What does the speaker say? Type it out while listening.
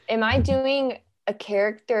Am I doing a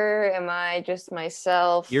character? Am I just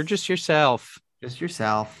myself? You're just yourself. Just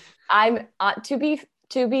yourself. I'm to be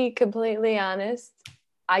completely honest,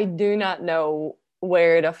 I do not know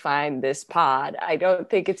where to find this pod. I don't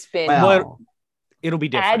think it's been Well, It'll be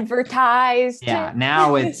different. advertised. yeah,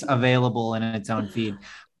 now it's available in its own feed.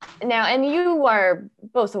 Now, and you are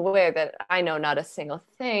both aware that I know not a single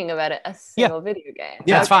thing about a single video game.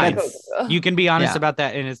 Yeah, it's fine. Cool. You can be honest Yeah. about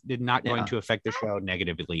that, and it's not going Yeah. to affect the show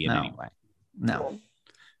negatively in No. any way. No. Cool.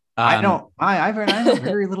 I don't. I know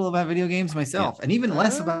very little about video games myself, and even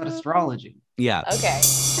less about astrology. Yeah. Okay.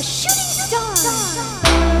 Shooting star.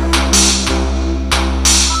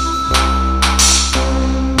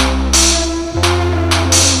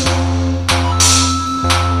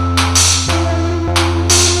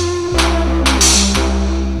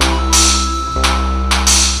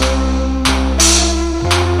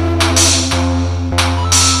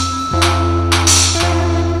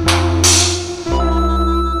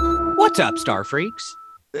 What's up, Star Freaks?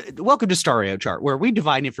 Welcome to Stereo Chart, where we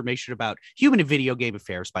divine information about human and video game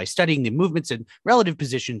affairs by studying the movements and relative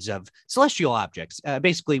positions of celestial objects.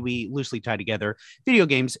 Basically, we loosely tie together video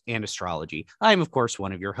games and astrology. I am, of course,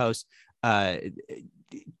 one of your hosts,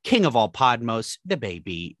 king of all Podmos, the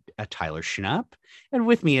baby, Tyler Schnupp. And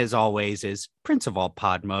with me, as always, is Prince of all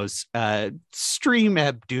Podmos, Stream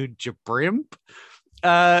Abdul Jabrimp,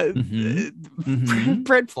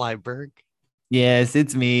 Brent Flyberg. Yes,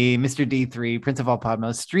 it's me, Mr. D3, Prince of all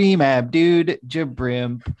Podmos, Stream Abdude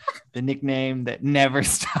Jabrimp, the nickname that never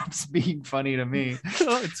stops being funny to me.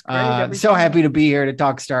 Oh, it's great. So happy to be here to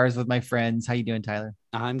talk stars with my friends. How you doing, Tyler?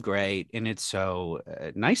 I'm great, and it's so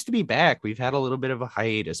nice to be back. We've had a little bit of a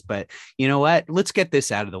hiatus, but you know what? Let's get this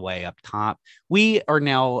out of the way up top. We are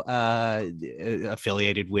now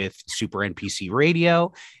affiliated with Super NPC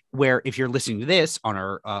Radio, where if you're listening to this on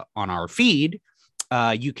our feed,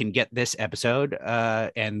 you can get this episode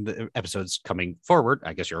and the episodes coming forward.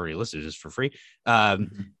 I guess you're already listening to this for free.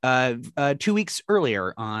 2 weeks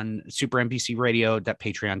earlier on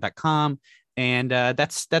supernpcradio.patreon.com. And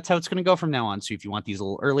that's how it's going to go from now on. So if you want these a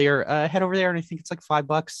little earlier, head over there. And I think it's like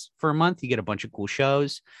 $5 for a month. You get a bunch of cool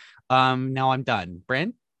shows. Now I'm done.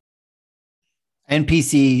 Brent?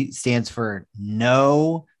 NPC stands for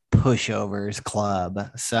No Pushovers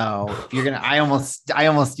Club. So if you're gonna, I almost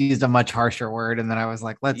used a much harsher word, and then I was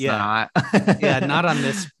like, let's not. Yeah, not on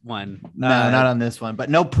this one. No, not on this one. But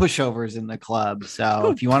no pushovers in the club.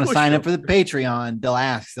 So if you want to sign up for the Patreon,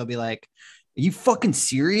 they'll be like, are you fucking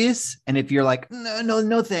serious? And if you're like,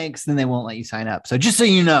 no, thanks, then they won't let you sign up. So just so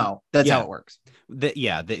you know, that's how it works.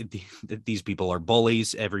 These people are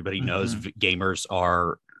bullies. Everybody knows gamers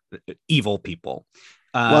are evil people.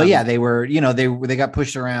 Well, yeah, they were, they got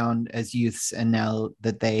pushed around as youths, and now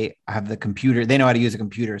that they have the computer, they know how to use a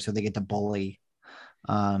computer, so they get to bully.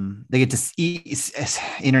 They get to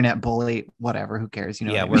internet bully, whatever. Who cares?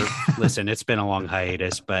 Yeah, listen. It's been a long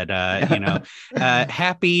hiatus, but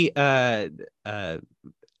happy. What's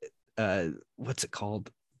it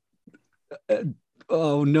called?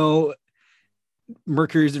 Oh no.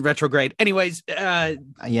 Mercury's in retrograde. Anyways, yeah,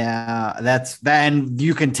 that's that, and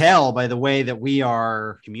you can tell by the way that we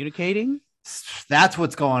are communicating. That's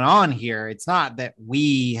what's going on here. It's not that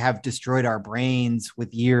we have destroyed our brains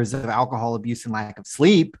with years of alcohol abuse and lack of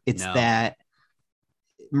sleep. It's that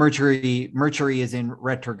Mercury is in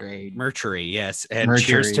retrograde. Mercury, yes, and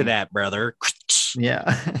cheers to that, brother.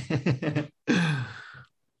 Yeah.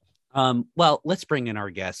 Well, let's bring in our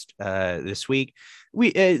guest this week.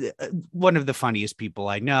 We one of the funniest people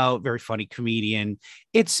I know, very funny comedian.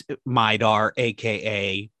 It's Mydar,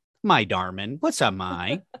 aka My Darman. What's up,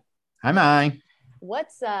 My? Hi, My.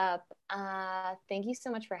 What's up? Thank you so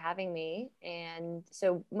much for having me. And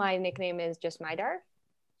so my nickname is just Mydar.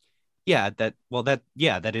 Yeah, that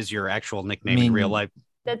is your actual nickname in real life.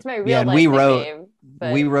 That's my real life nickname.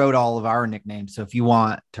 We wrote all of our nicknames. So if you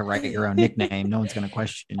want to write your own nickname, no one's going to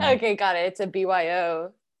question you. Okay, got it. It's a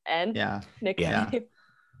BYON nickname. Yeah.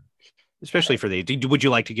 Especially for would you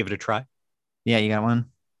like to give it a try? Yeah, you got one?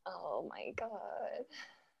 Oh my God.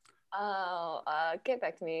 Oh, get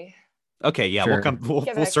back to me. Okay, yeah, sure. We'll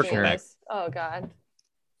circle back. Oh God.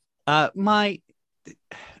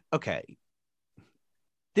 Okay.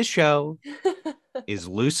 This show is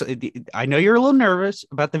loose. I know you're a little nervous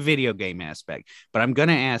about the video game aspect, but I'm going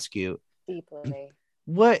to ask you deeply.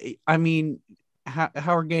 How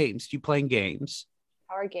are games? Do you playing games?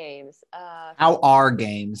 How are games? How are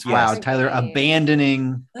games? Wow, Tyler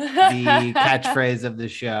abandoning the catchphrase of the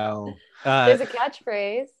show. There's a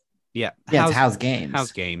catchphrase. Yeah. Yeah, how's games?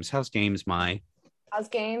 How's games? My. How's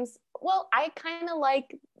games? Well, I kind of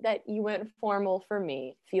like that you went formal for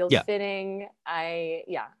me. Feels Yeah. fitting.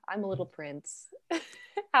 I'm a little prince.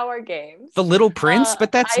 How are games? The Little Prince,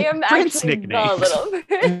 but that's I am Prince actually nickname. the little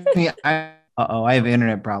prince. I have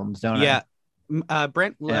internet problems, don't I? Yeah.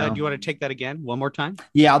 Brent, Yeah. do you want to take that again one more time?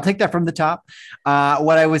 Yeah, I'll take that from the top.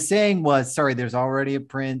 What I was saying was, sorry, there's already a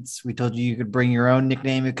prince. We told you could bring your own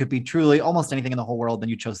nickname. It could be truly almost anything in the whole world. Then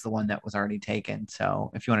you chose the one that was already taken.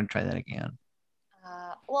 So if you want to try that again.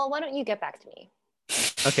 Well, why don't you get back to me?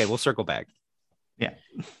 Okay, we'll circle back. Yeah.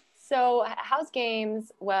 So, how's games?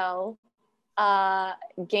 Well,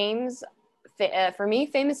 games for me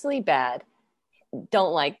famously bad.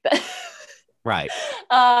 Don't like that. Right.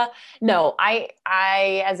 No,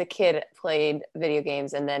 I as a kid played video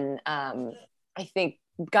games and then I think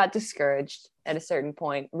got discouraged at a certain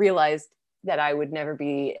point, realized that I would never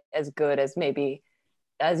be as good as maybe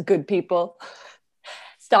as good people.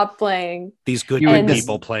 Stopped playing. These good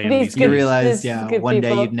people playing these You games. realized, one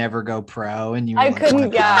day people. you'd never go pro, and you were I like, couldn't.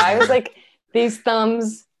 oh Yeah, I was like, these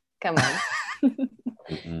thumbs. Come on.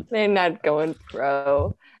 Mm-mm. They're not going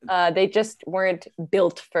pro. They just weren't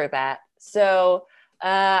built for that. So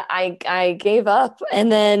I gave up, and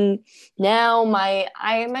then now my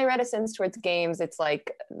reticence towards games, it's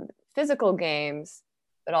like physical games,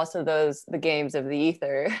 but also the games of the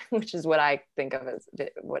ether, which is what I think of as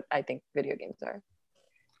what I think video games are.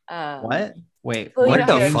 What? Wait, well, what you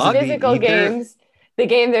know, the there's fuck? physical The ether? games.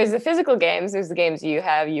 There's the physical games. There's the games you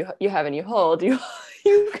have and you hold. You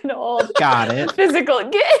can hold. Got it. Physical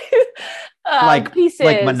game. Like pieces.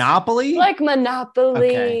 like Monopoly? Like Monopoly.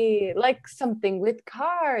 Okay. Like something with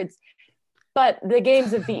cards. But the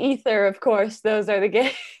games of the ether, of course, those are the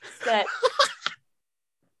games that.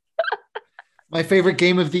 My favorite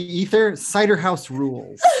game of the ether, Cider House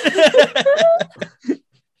Rules.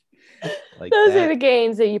 Like Those that. are the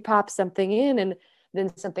games that you pop something in and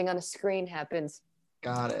then something on a screen happens.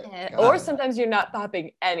 Got it. Or sometimes you're not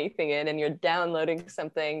popping anything in and you're downloading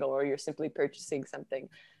something or you're simply purchasing something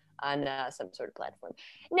on some sort of platform.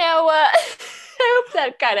 Now, I hope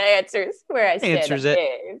that kind of answers where I stand. Answers on it.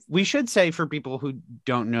 games. We should say for people who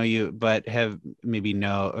don't know you, but have maybe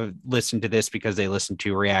listened to this because they listen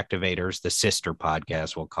to Reactivators, the sister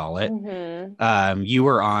podcast, we'll call it. Mm-hmm. You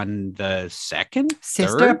were on the second,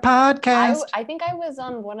 Sister third? podcast. I think I was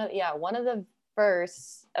on one of the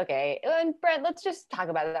first. Okay, and Brent, let's just talk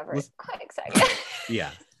about that for a quick second.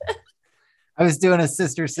 Yeah. I was doing a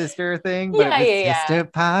sister thing, but it was sister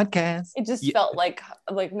podcast. It just felt like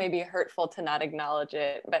maybe hurtful to not acknowledge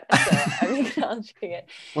it, but so I'm acknowledging it.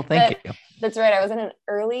 Well, thank you. That's right. I was in an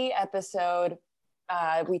early episode.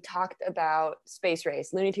 We talked about Space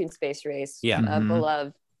Race, Looney Tunes Space Race, Yeah. a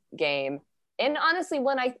beloved game. And honestly,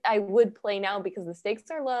 one I would play now because the stakes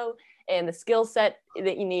are low and the skill set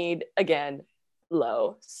that you need, again,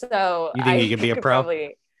 low. So You think you could be a pro?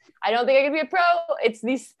 I don't think I could be a pro. It's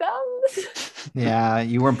these thumbs. Yeah,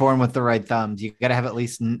 you weren't born with the right thumbs. You got to have at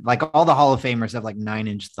least like all the Hall of Famers have like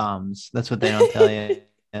 9-inch thumbs. That's what they don't tell you.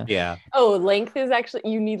 Yeah. Oh, length is actually,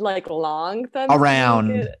 you need like long thumbs.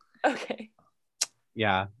 Around. Okay.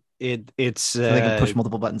 Yeah. It's So they can push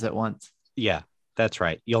multiple buttons at once. Yeah, that's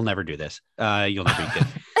right. You'll never do this. You'll never be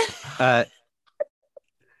good.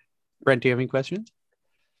 Brent, do you have any questions?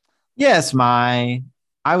 Yes, I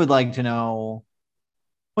would like to know,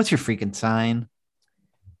 what's your freaking sign?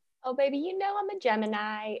 Oh, baby, you know I'm a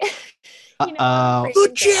Gemini.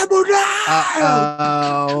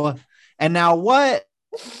 Uh-oh. And now what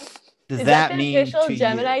does that mean? Is that the official to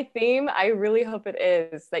Gemini you? theme? I really hope it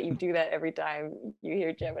is, that you do that every time you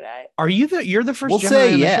hear Gemini. Are you're the 1st We'll Gemini say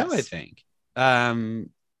on the yes. show, I think.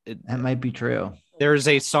 That might be true. There's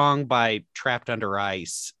a song by Trapped Under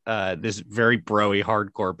Ice, this very broy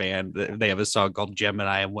hardcore band. They have a song called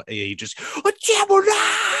Gemini, and he just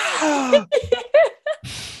Gemini.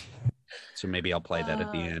 So maybe I'll play that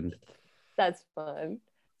at the end. That's fun.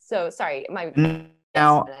 So sorry,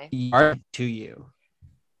 Now, Gemini. to you.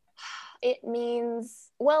 It means,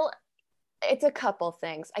 well, it's a couple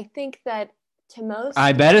things. I think that to most,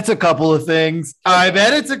 I bet it's a couple of things. I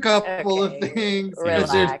bet it's a couple of Okay. things.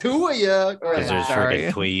 Relax. There's two of you. Because there's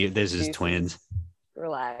Sorry. freaking this is Jesus. twins.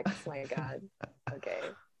 relax. My God. Okay.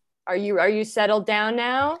 Are you settled down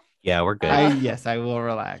now? Yeah, we're good. Yes, I will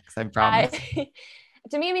relax. I promise.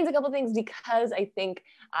 To me, it means a couple things because I think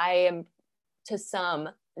I am, to some,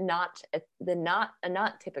 not a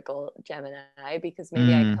not typical Gemini, because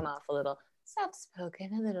maybe I come off a little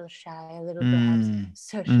soft-spoken, a little shy, a little perhaps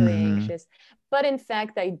socially anxious. But in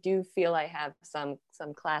fact, I do feel I have some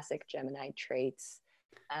classic Gemini traits,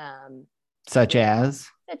 Such as?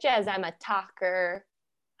 I'm a talker,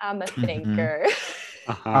 I'm a thinker.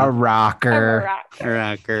 Uh-huh. A rocker. A rocker. A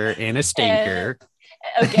rocker and a stinker.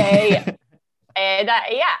 Okay. And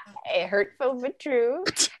hurtful but true.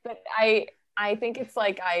 But I think it's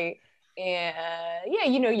like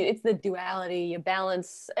it's the duality. You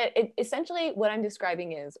balance it. Essentially, what I'm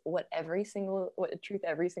describing is what truth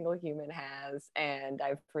every single human has, and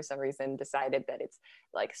I've for some reason decided that it's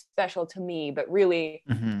like special to me. But really,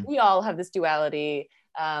 we all have this duality.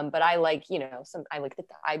 But I like I like to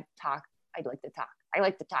talk. I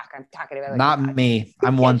like to talk. I'm talking about. Not me.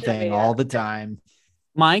 I'm one thing all the time.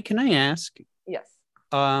 Mike, can I ask? Yes.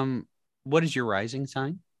 What is your rising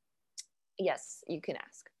sign? Yes, you can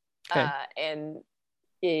ask. Okay. And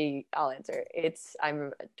I'll answer.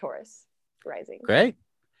 I'm a Taurus rising. Great.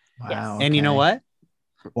 Wow. Yes. And you know what?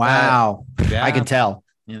 Wow. Yeah. I can tell.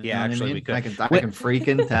 Yeah, actually, we could. I can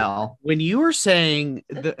freaking tell. When you were saying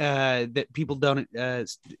that people don't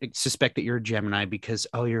suspect that you're a Gemini because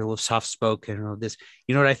you're a little soft spoken and all this,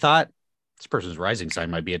 you know what I thought? This person's rising sign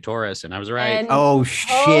might be a Taurus, and I was right. And oh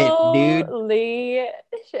shit, dude! Holy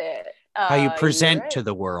shit! How you present to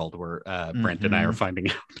the world, where Brent and I are finding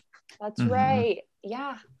out. That's right.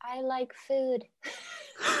 Yeah, I like food.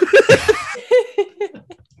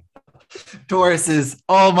 Tauruses,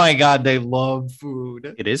 oh my god, they love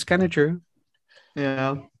food. It is kind of true.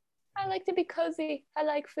 Yeah. I like to be cozy. I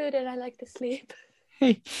like food and I like to sleep.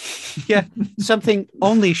 Hey, yeah, something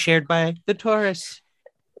only shared by the Taurus.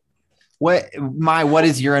 What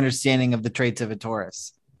is your understanding of the traits of a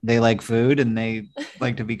Taurus? They like food and they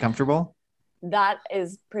like to be comfortable? That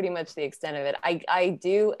is pretty much the extent of it. I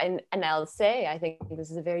do, and I'll say, I think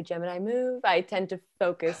this is a very Gemini move. I tend to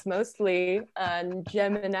focus mostly on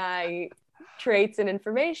Gemini traits and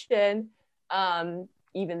information,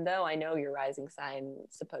 even though I know your rising sign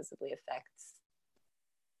supposedly affects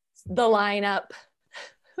the lineup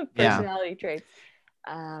of personality traits.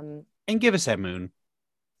 And give us that moon.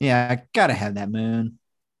 Yeah, I gotta have that moon.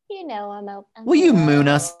 You know, I'm open. Will you moon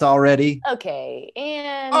us already? Okay,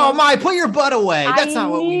 and put your butt away. That's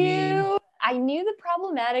not what we need. I knew the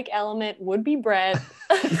problematic element would be Brent.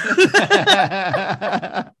 The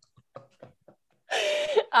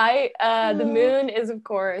moon is, of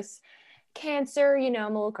course, Cancer. You know,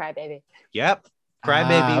 I'm a little crybaby. Yep,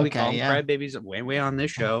 crybaby. Okay, we call them crybabies way on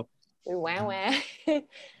this show. Wah.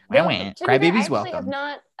 Crybabies welcome. I have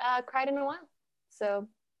not cried in a while, so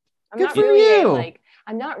I'm Good not for really you.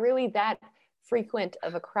 I'm not really that frequent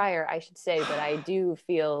of a crier, I should say, but I do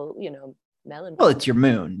feel, melancholy. Well, it's your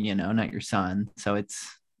moon, not your sun. So it's,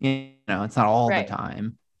 it's not all the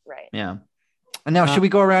time. Right. Yeah. And now, should we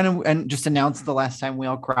go around and just announce the last time we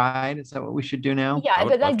all cried? Is that what we should do now? Yeah,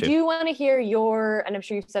 but I do want to hear and I'm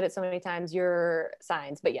sure you've said it so many times, your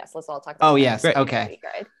signs. But yes, let's all talk about yes. Okay.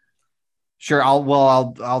 Sure.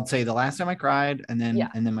 I'll say the last time I cried and then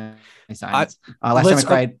my signs. Last time I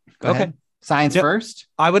cried. Go ahead. Signs first?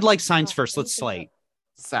 I would like signs first. Let's slate.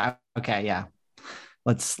 Okay, yeah.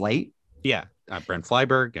 Let's slate. Yeah. Brent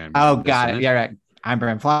Flyberg. Got it. Yeah, right. I'm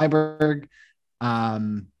Brent Flyberg.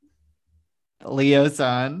 Leo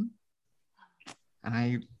sun.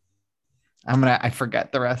 And I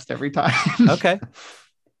forget the rest every time. Okay.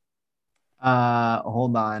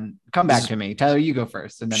 Hold on. Come back to me. Tyler, you go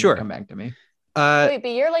first and then come back to me. Wait, but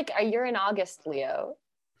you're in August, Leo.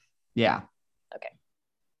 Yeah. Okay.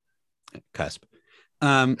 Cusp.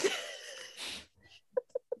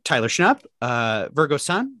 Tyler Schnupp, Virgo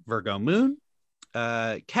Sun, Virgo Moon,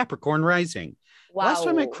 Capricorn Rising. Wow. Last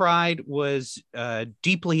time I cried was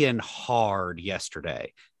deeply and hard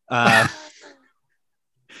yesterday.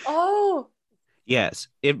 Oh. Yes,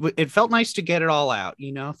 it felt nice to get it all out.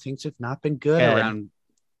 Things have not been good around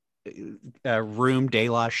Room de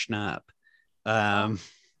la Schnupp. A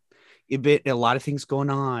lot of things going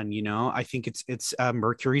on. I think it's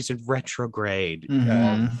Mercury's in retrograde.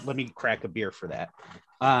 Let me crack a beer for that.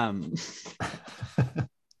 Let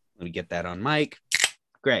me get that on mic.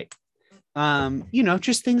 Great.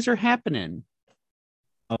 Just things are happening.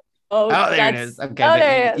 There it is.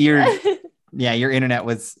 Okay, your internet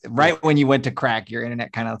was right when you went to crack. Your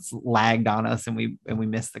internet kind of lagged on us, and we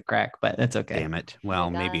missed the crack, but that's okay. Damn it.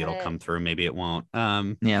 Well, maybe it'll come through. Maybe it won't.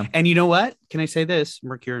 Yeah. And you know what? Can I say this?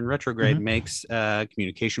 Mercury in retrograde makes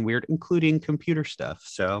communication weird, including computer stuff.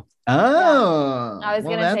 So. Oh. I was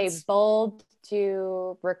gonna say bold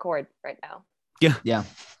to record right now. Yeah. Yeah.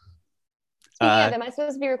 Am I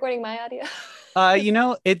supposed to be recording my audio?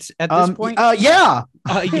 It's at this point. Yeah.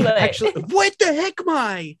 Actually, what the heck am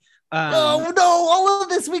I? Oh no! All of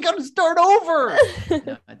this, we got to start over.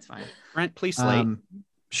 No, that's fine. Brent, please slate.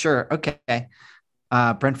 Sure. Okay.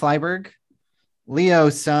 Brent Flyberg, Leo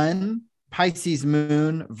Sun, Pisces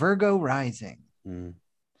Moon, Virgo Rising.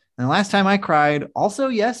 And the last time I cried, also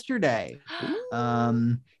yesterday.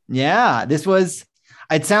 Yeah, this was.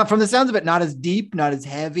 I'd sound from the sounds of it, not as deep, not as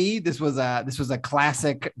heavy. This was a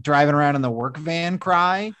classic driving around in the work van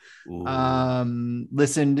cry.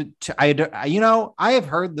 Listened to I have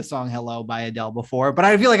heard the song "Hello" by Adele before, but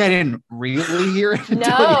I feel like I didn't really hear it until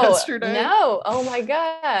yesterday. No, oh my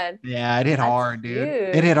god. Yeah, it hit hard, dude.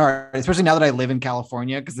 Huge. It hit hard, especially now that I live in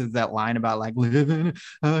California, because there's that line about like living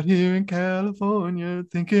out here in California,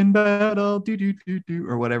 thinking about all do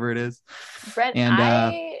or whatever it is. Brent, And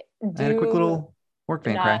I had a quick little work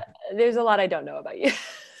van cry. There's a lot I don't know about you.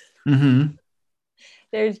 Mm-hmm.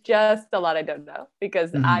 There's just a lot I don't know,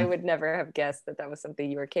 because I would never have guessed that was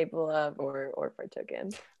something you were capable of or partook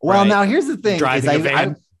in. Well, now here's the thing: driving a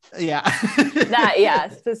van.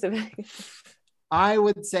 Specifically. I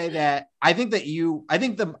would say that I think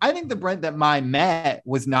the Brent that I met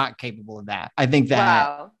was not capable of that. I think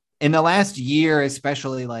that in the last year,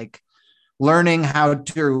 especially, like learning how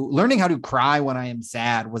to cry when I am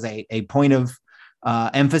sad was a point of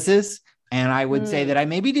emphasis. And I would say that I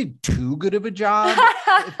maybe did too good of a job,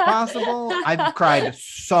 if possible. I've cried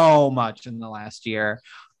so much in the last year.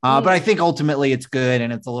 But I think ultimately it's good,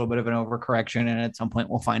 and it's a little bit of an overcorrection. And at some point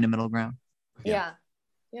we'll find a middle ground. Yeah.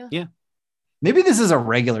 Maybe this is a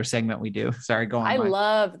regular segment we do. Sorry, go on. I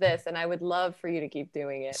love this, and I would love for you to keep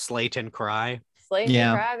doing it. Slate and cry. And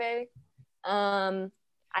cry, baby.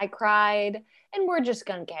 I cried, and we're just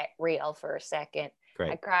gonna get real for a second.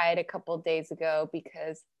 Great. I cried a couple days ago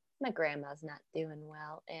because my grandma's not doing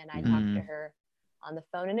well, and I talked to her on the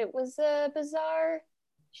phone, and it was bizarre.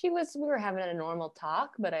 We were having a normal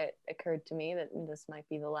talk, but it occurred to me that this might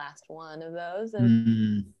be the last one of those.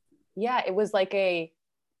 And yeah, it was like a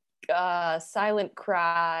silent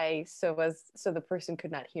cry, so the person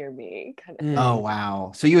could not hear me, kind of thing. Oh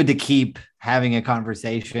wow. So you had to keep having a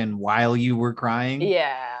conversation while you were crying?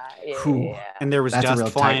 Yeah. And there was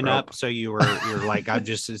dust flying up, so you're like,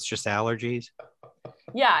 it's just allergies.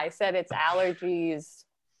 Yeah, I said it's allergies.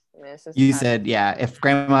 You said, if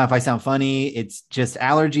I sound funny, it's just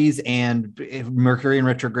allergies, and if Mercury in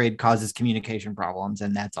retrograde causes communication problems,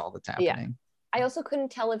 and that's all that's happening. Yeah. I also couldn't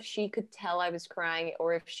tell if she could tell I was crying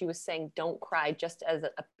or if she was saying don't cry just as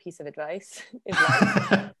a piece of advice.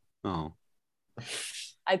 Oh.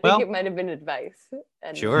 I think it might have been advice.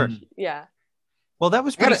 And sure. Yeah. Well, that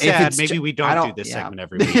was pretty sad. Maybe we don't do this segment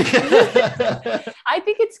every week. I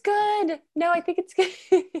think it's good. No, I think it's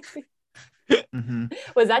good.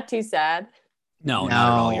 Was that too sad? No, not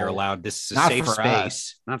at all. You're allowed. This is a safe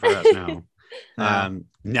space. Not for us, no.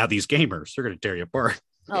 Now these gamers, they're going to tear you apart.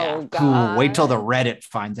 Oh, God. Ooh, wait till the Reddit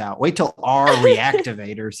finds out. Wait till our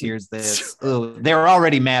reactivators hears this. Ooh, they're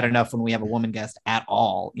already mad enough when we have a woman guest at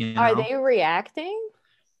all. You know? Are they reacting?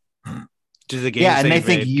 To the games and they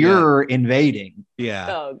think you're invading. Yeah.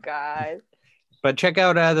 Oh God. But check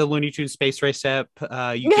out the Looney Tunes Space Race app.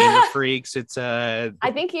 You gamer freaks. It's I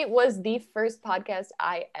think it was the first podcast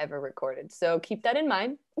I ever recorded. So keep that in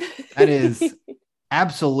mind. That is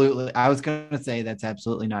absolutely. I was gonna say that's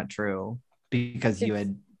absolutely not true because you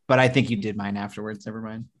had, but I think you did mine afterwards. Never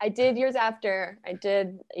mind. I did yours after. I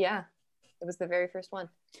did. Yeah. It was the very first one.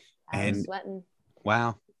 I was sweating.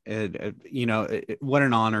 Wow. What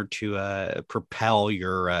an honor to propel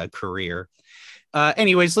your career.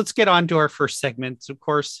 Anyways, let's get on to our first segment. Of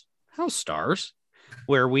course, House Stars,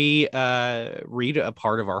 where we read a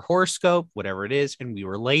part of our horoscope, whatever it is, and we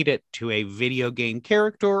relate it to a video game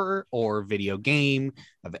character or video game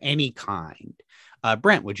of any kind.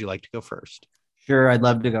 Brent, would you like to go first? Sure, I'd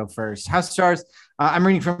love to go first. House Stars. I'm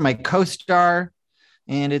reading from my co-star.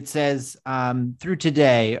 And it says, through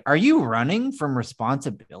today, are you running from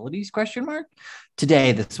responsibilities? ?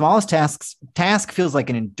 Today, the smallest task feels like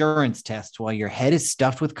an endurance test while your head is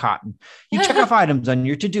stuffed with cotton. You check off items on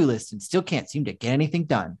your to-do list and still can't seem to get anything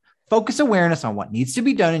done. Focus awareness on what needs to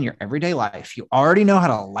be done in your everyday life. You already know how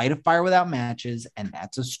to light a fire without matches, and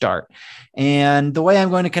that's a start. And the way I'm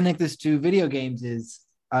going to connect this to video games is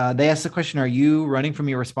they ask the question, are you running from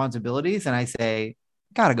your responsibilities? And I say,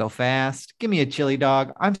 gotta go fast. Give me a chili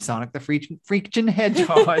dog. I'm Sonic the Freakin'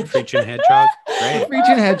 Hedgehog. Freakin' Hedgehog. Great.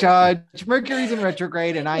 Freakin' Hedgehog. Mercury's in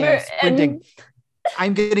retrograde, and I am sprinting.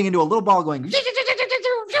 I'm getting into a little ball going.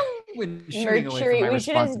 Mercury. We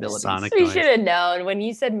should have known when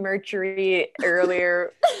you said Mercury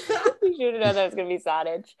earlier. We should have known that was gonna be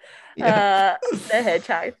Sonic. The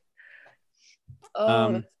Hedgehog.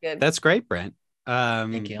 Oh, that's good. That's great, Brent.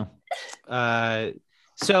 Thank you.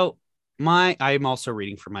 So. I'm also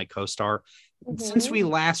reading for my co-star. Since we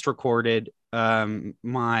last recorded,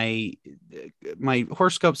 my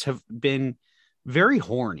horoscopes have been very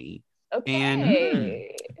horny.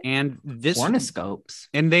 Okay. And this Cornoscopes.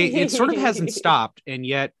 and it sort of hasn't stopped, and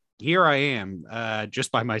yet here I am,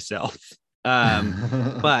 just by myself.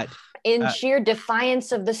 But in sheer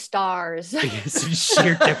defiance of the stars. Yes, in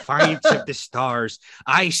sheer defiance of the stars,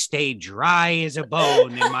 I stay dry as a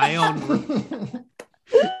bone in my own room.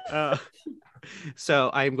 So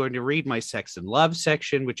I am going to read my sex and love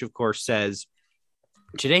section, which of course says,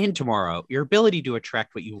 today and tomorrow, your ability to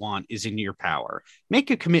attract what you want is in your power. Make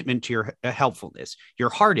a commitment to your helpfulness. Your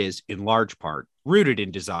heart is, in large part, rooted in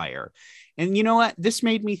desire. And you know what? This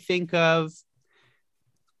made me think of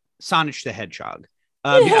Sonic the Hedgehog.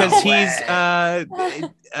 Because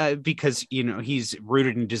he's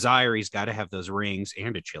rooted in desire. He's got to have those rings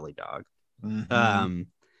and a chili dog. Mm-hmm.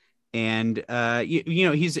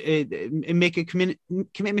 He's make a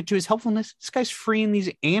commitment to his helpfulness. This guy's freeing these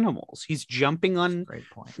animals. He's jumping on. Great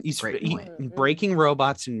point. He's breaking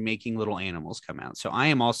robots and making little animals come out. So I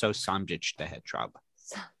am also Samjich the Hedgehog.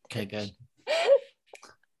 Okay, good.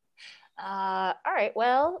 All right.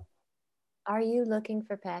 Well, are you looking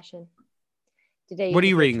for passion? Today, what are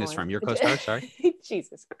you reading this from? Your co-star? Sorry.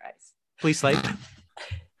 Jesus Christ. Please slate. I'm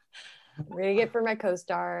reading it for my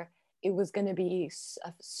co-star. It was going to be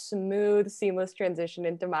a smooth, seamless transition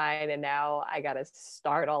into mine, and now I got to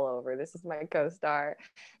start all over. This is my co-star.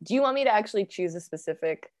 Do you want me to actually choose a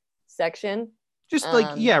specific section? Just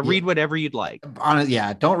read whatever you'd like.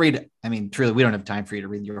 Don't read. I mean, truly, we don't have time for you to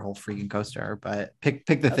read your whole freaking co-star, but pick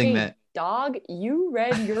the thing that. Dog, you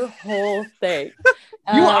read your whole thing.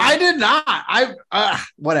 I did not.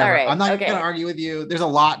 Whatever. Right, I'm not going to argue with you. There's a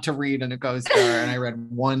lot to read in a co-star, and I read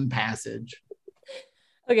one passage.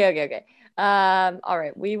 Okay. All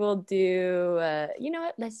right. We will do. You know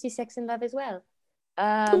what? Let's do sex and love as well.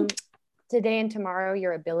 Today and tomorrow,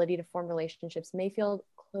 your ability to form relationships may feel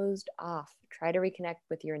closed off. Try to reconnect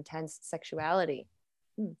with your intense sexuality.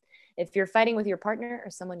 If you're fighting with your partner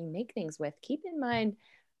or someone you make things with, keep in mind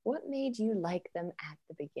what made you like them at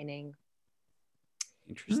the beginning.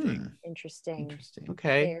 Interesting.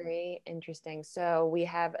 Okay. Very interesting. So we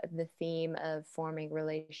have the theme of forming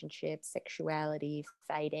relationships, sexuality,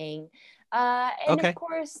 fighting. Of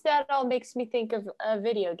course, that all makes me think of a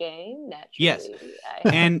video game, naturally. Yes.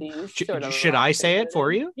 And should I say it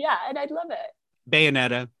for you? Yeah, and I'd love it.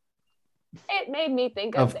 Bayonetta. It made me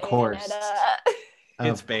think of Bayonetta. Course.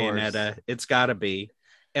 It's Bayonetta. It's got to be.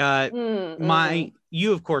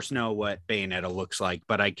 You of course know what Bayonetta looks like,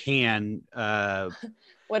 but I can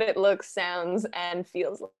what it looks, sounds, and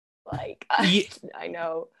feels like. I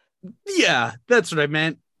know. Yeah, that's what I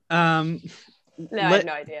meant. I have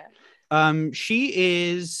no idea. She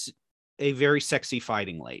is a very sexy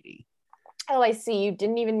fighting lady. Oh, I see. You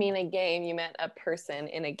didn't even mean a game. You meant a person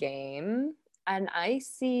in a game. And I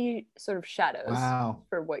see sort of shadows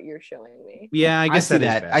for what you're showing me. Yeah, I guess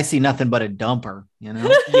that. I see nothing but a dumper,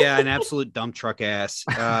 Yeah, an absolute dump truck ass.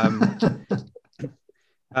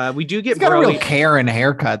 We do get got a real care and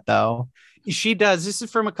haircut, though. She does. This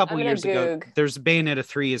is from a couple years ago. There's Bayonetta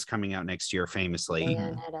 3 is coming out next year, famously.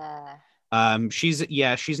 Bayonetta.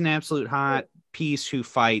 She's an absolute hot piece who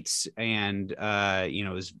fights and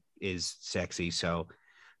is sexy. So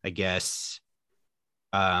I guess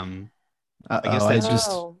I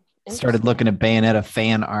just started looking at Bayonetta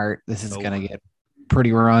fan art. This is gonna get pretty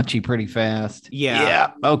raunchy pretty fast.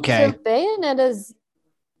 Yeah. Okay. So Bayonetta's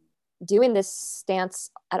doing this stance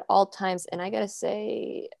at all times, and I gotta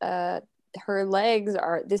say, her legs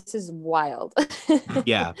are. This is wild.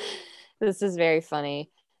 Yeah. This is very funny.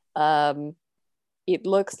 It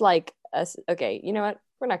looks like us. Okay, you know what?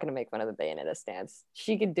 We're not going to make fun of the Bayonetta stance.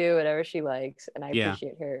 She can do whatever she likes, and I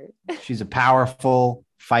appreciate her. She's a powerful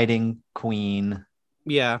fighting queen.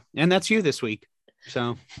 Yeah, and that's you this week.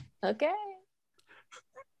 So okay.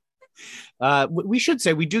 We should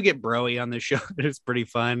say we do get Broy on the show. It's pretty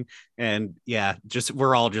fun, and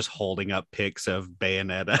we're all just holding up pics of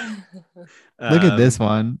Bayonetta. Look at this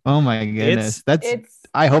one. Oh my goodness,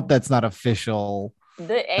 I hope that's not official.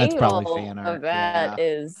 The angle of that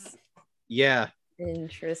is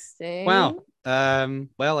interesting. Wow.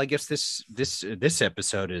 Well, I guess this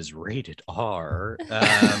episode is rated R.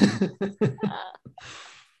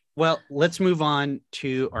 Well, let's move on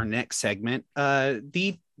to our next segment.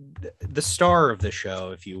 The star of the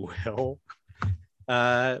show, if you will,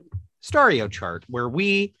 Stario chart, where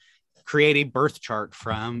we create a birth chart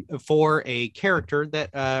for a character that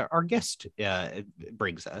our guest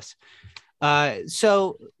brings us.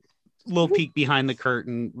 So little peek behind the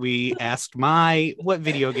curtain. We asked what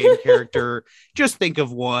video game character, just think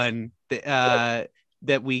of one that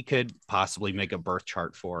we could possibly make a birth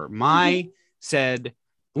chart for. Said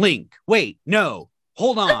Link. Wait, no,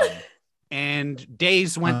 hold on. And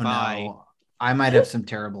days went by. I might have some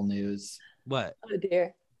terrible news. What? Oh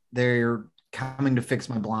dear. They're coming to fix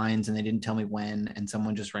my blinds and they didn't tell me when, and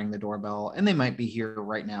someone just rang the doorbell and they might be here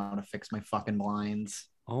right now to fix my fucking blinds.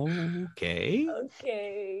 Okay.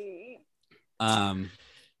 Okay.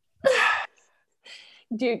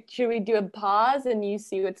 Dude, should we do a pause and you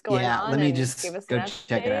see what's going on? Let me and just give us go an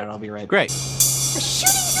check it update? out. I'll be right back. great. A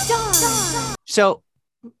shooting star. So,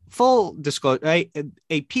 full disclosure,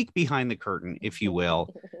 a peek behind the curtain, if you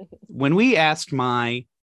will. When we asked my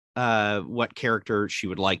what character she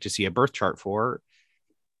would like to see a birth chart for,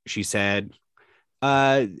 she said,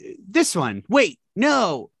 this one. Wait,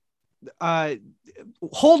 no.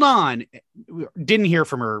 Hold on. Didn't hear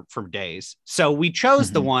from her for days. So we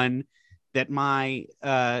chose the one that my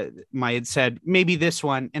had said, maybe this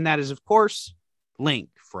one, and that is, of course, Link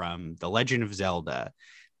from The Legend of Zelda.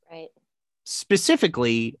 Right.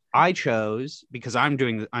 Specifically, I chose, because I'm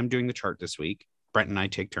doing the chart this week. Brent and I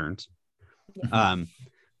take turns. Yeah.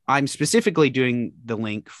 I'm specifically doing the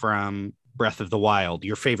Link from Breath of the Wild,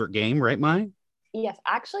 your favorite game, right, Mai? Yes,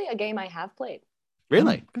 actually, a game I have played.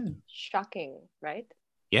 Really? Shocking, right?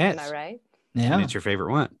 Yes. Am I right? Yeah. And it's your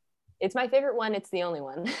favorite one. It's my favorite one. It's the only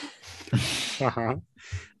one.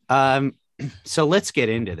 So let's get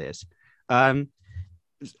into this.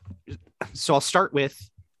 So I'll start with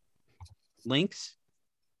Links.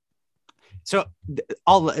 So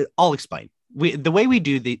I'll explain. The way we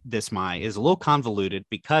do this, Mai, is a little convoluted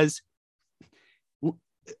because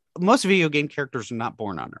most video game characters are not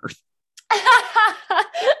born on Earth.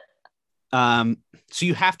 So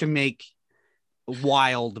you have to make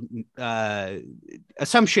wild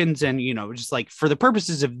assumptions, and just like for the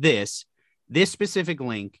purposes of this specific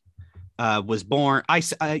Link was born.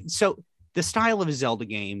 So the style of a Zelda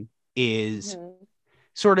game is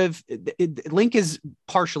sort of Link is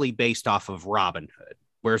partially based off of Robin Hood.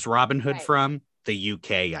 Where's Robin Hood from? The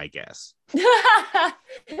UK, I guess.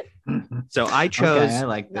 So I chose I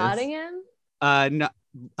like this. Nottingham. No,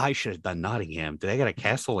 I should have done Nottingham. Did I get a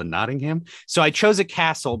castle in Nottingham? So I chose a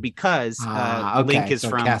castle because Link is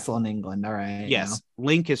from castle in England. All right. Yes,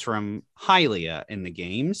 Link is from Hylia in the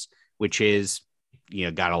games, which is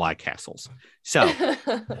got a lot of castles. So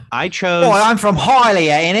I chose. Oh, I'm from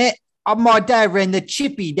Hylia, innit? My dad ran the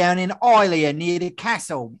chippy down in Hylia near the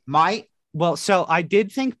castle, mate. Well, so I did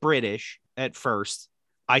think British at first.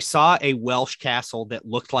 I saw a Welsh castle that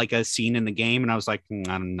looked like a scene in the game, and I was like,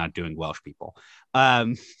 I'm not doing Welsh people.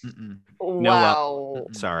 Wow.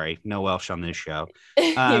 Sorry, no Welsh on this show.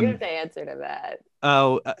 You're gonna have to answer to that.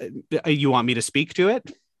 Oh, you want me to speak to it?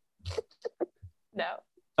 No.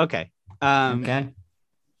 Okay. Okay.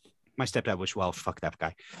 My stepdad was Welsh. Fuck that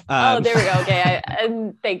guy. There we go. Okay.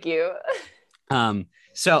 Thank you.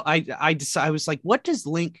 So I was like, what does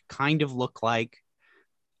Link kind of look like?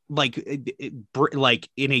 Like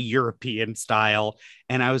in a European style.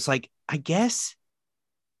 And I was like, I guess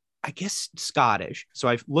Scottish. So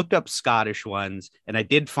I looked up Scottish ones, and I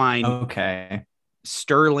did find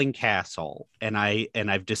Stirling Castle, and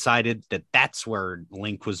I've decided that that's where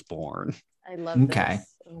Link was born. I love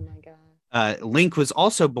this. Oh my god. Link was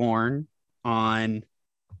also born on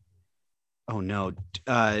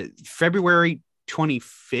February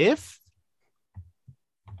 25th.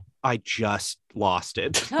 I just lost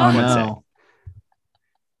it. Oh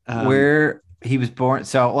no. Where he was born.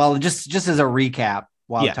 So, well, just as a recap,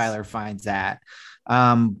 while Tyler finds that,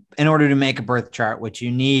 in order to make a birth chart, what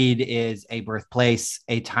you need is a birthplace,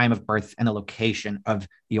 a time of birth, and a location of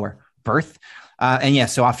your birth.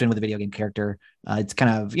 So often with a video game character, it's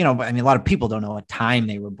kind of, a lot of people don't know what time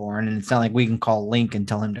they were born, and it's not like we can call Link and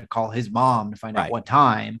tell him to call his mom to find out what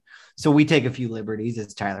time. So we take a few liberties,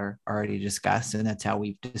 as Tyler already discussed, and that's how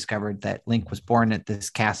we've discovered that Link was born at this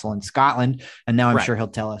castle in Scotland. And now I'm sure he'll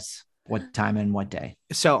tell us what time and what day.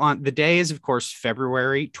 So on the day is, of course,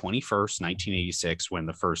 February 21st, 1986, when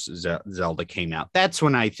the first Zelda came out. That's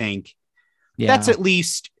when I think that's at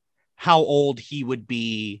least how old he would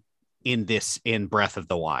be in Breath of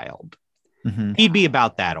the Wild. Mm-hmm. He'd be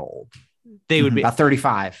about that old. They would be about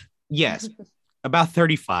 35. Yes, about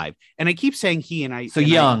 35. And I keep saying he and I. So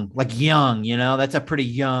young, that's a pretty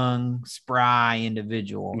young, spry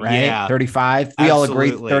individual, right? Yeah. 35. We all agree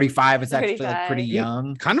 35 is actually like pretty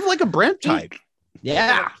young. Kind of like a Brent type.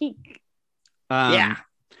 Yeah.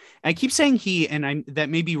 I keep saying he, and that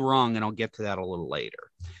may be wrong, and I'll get to that a little later.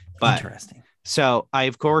 But interesting. So I,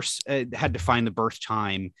 of course, had to find the birth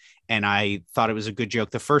time, and I thought it was a good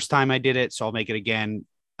joke the first time I did it, so I'll make it again.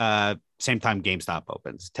 Same time GameStop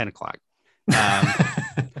opens, 10 o'clock.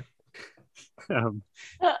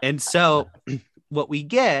 And so what we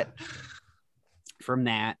get from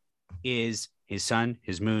that is his sun,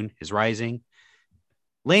 his moon, his rising.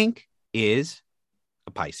 Link is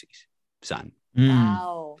a Pisces sun.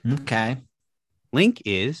 Wow. Okay. Link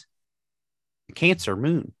is a Cancer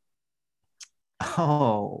moon.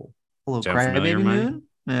 Oh, a little Sound familiar, crybaby Maya? moon.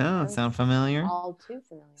 Yeah, sound familiar. All too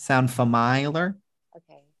familiar. Sound familiar.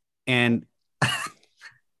 Okay. And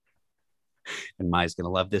Maya's gonna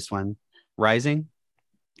love this one. Rising,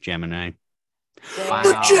 Gemini.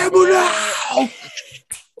 Wow. Gemini!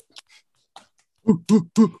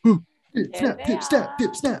 Snap,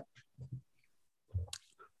 snap, snap.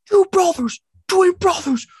 Two brothers, twin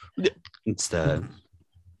brothers. It's the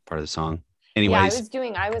part of the song. Anyways, I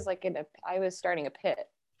was starting a pit.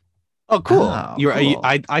 oh, cool. Oh, cool.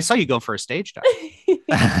 I saw you go for a stage dive.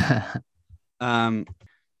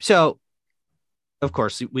 So of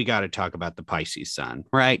course we got to talk about the Pisces sun,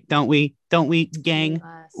 right? Don't we, gang?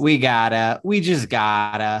 We just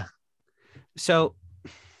gotta. So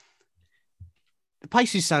the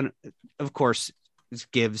Pisces sun, of course,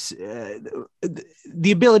 gives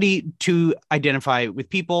the ability to identify with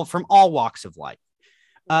people from all walks of life,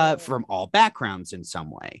 from all backgrounds in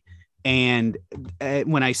some way. And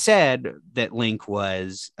when I said that Link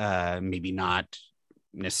was maybe not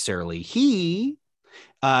necessarily he,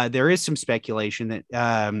 there is some speculation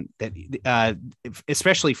that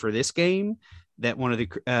especially for this game, that one of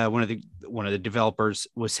the developers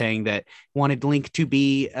was saying that wanted Link to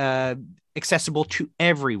be accessible to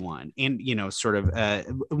everyone, and sort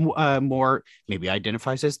of more maybe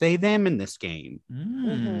identifies as they them in this game.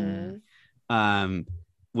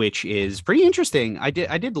 Which is pretty interesting. I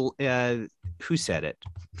did who said it?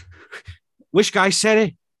 Which guy said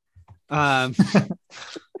it?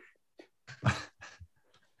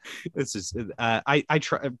 This is I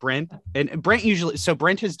try Brent, and Brent usually, so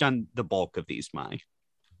Brent has done the bulk of these,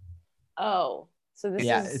 Oh, so this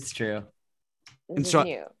is it's true. And so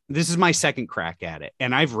this is my second crack at it,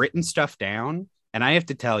 and I've written stuff down, and I have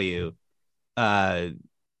to tell you,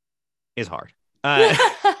 it's hard. Right?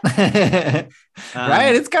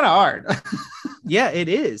 It's kind of hard. Yeah, it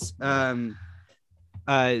is.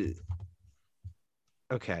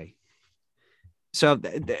 Okay. So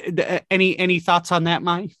any thoughts on that,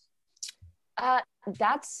 Mai?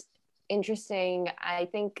 That's interesting. I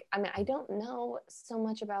don't know so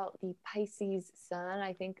much about the Pisces sun.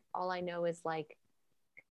 I think all I know is like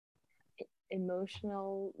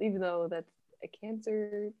emotional, even though that's a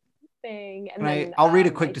Cancer thing. And then, I'll read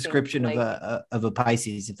a quick description of a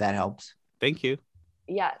Pisces, if that helps. Thank you.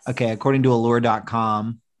 Yes. Okay, according to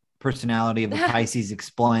allure.com, personality of the Pisces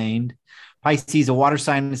explained. Pisces, a water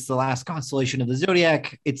sign, is the last constellation of the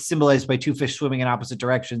zodiac. It's symbolized by two fish swimming in opposite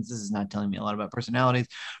directions. This is not telling me a lot about personalities,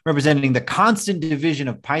 representing the constant division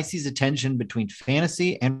of Pisces' attention between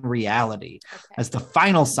fantasy and reality. Okay. As the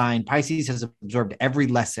final sign, Pisces has absorbed every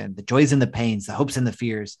lesson, the joys and the pains, the hopes and the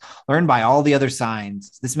fears, learned by all the other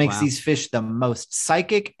signs. This makes these fish the most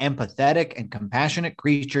psychic, empathetic, and compassionate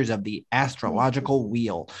creatures of the astrological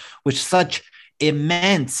wheel, with such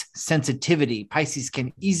immense sensitivity. Pisces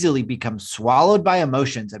can easily become swallowed by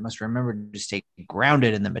emotions and must remember to stay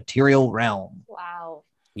grounded in the material realm. Wow.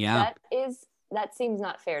 Yeah. That seems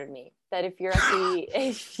not fair to me. That if you're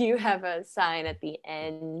if you have a sign at the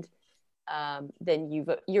end, then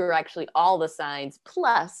you're actually all the signs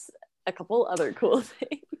plus a couple other cool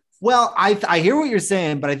things. Well, I hear what you're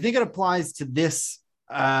saying, but I think it applies to this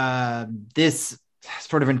this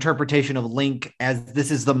sort of interpretation of Link, as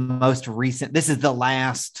this is the most recent, this is the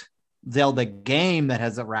last Zelda game that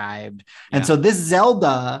has arrived. Yeah. And so this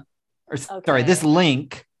Zelda, this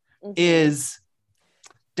Link we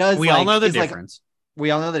all know the difference.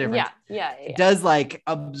 We all know the difference. Yeah. It does like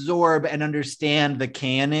absorb and understand the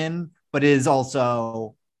canon, but is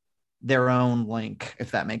also their own Link,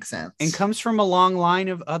 if that makes sense. And comes from a long line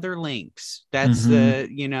of other Links. That's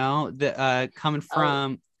coming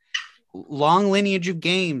from long lineage of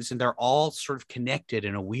games, and they're all sort of connected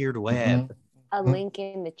in a weird web. A link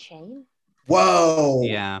in the chain. Whoa.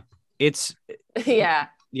 Yeah. It's yeah.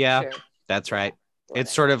 Sure. That's right. Whatever.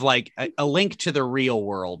 It's sort of like a link to the real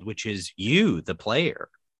world, which is you, the player.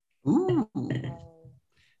 Ooh.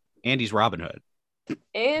 And he's Robin Hood.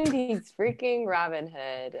 And he's freaking Robin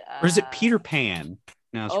Hood. Or is it Peter Pan?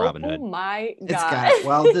 No, it's Robin Hood. Oh my god.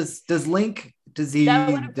 Well, does Link, does he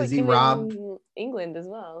rob England as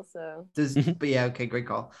well? So but yeah, okay, great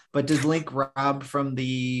call. But does Link rob from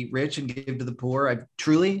the rich and give to the poor? I've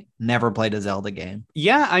truly never played a Zelda game.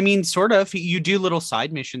 Yeah, I mean, sort of. You do little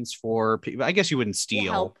side missions for people. I guess you wouldn't steal.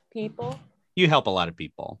 You help people. You help a lot of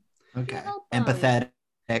people. Okay, empathetic.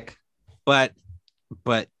 But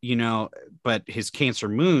his Cancer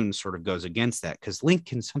moon sort of goes against that, because Link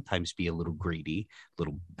can sometimes be a little greedy,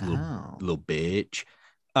 little bitch.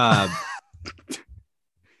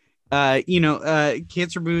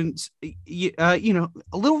 Cancer Moon's, a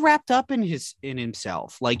little wrapped up in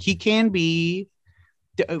himself. Like he can be,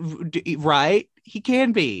 right? He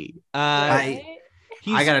can be.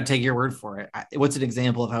 I gotta take your word for it. What's an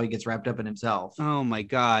example of how he gets wrapped up in himself? Oh my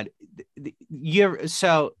God!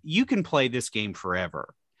 So you can play this game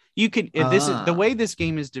forever. You can. This is the way this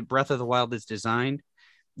game is. Breath of the Wild is designed.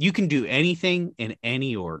 You can do anything in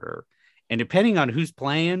any order, and depending on who's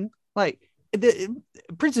playing, like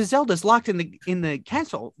Princess Zelda's locked in the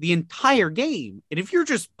castle the entire game, and if you're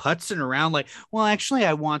just putzing around, like, well, actually,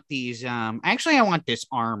 I want these. Actually, I want this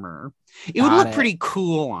armor. It would look pretty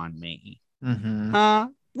cool on me. Mm-hmm.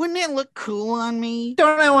 Wouldn't it look cool on me?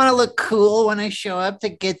 Don't I want to look cool when I show up to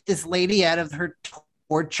get this lady out of her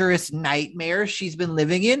torturous nightmare she's been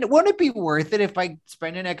living in? Won't it be worth it if I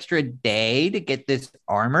spend an extra day to get this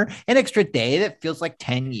armor? An extra day that feels like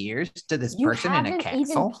 10 years to this person in a castle? You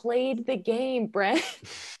haven't even played the game, Brent.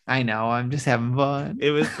 I know. I'm just having fun. It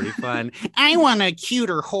was pretty fun. I want a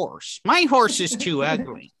cuter horse. My horse is too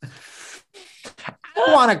ugly.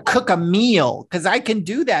 I want to cook a meal because I can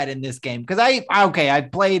do that in this game. Because I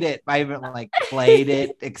played it. I haven't played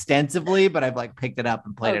it extensively, but I've picked it up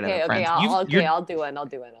and played it at a friend's. I'll do one.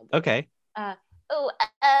 Okay. I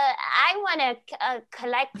want to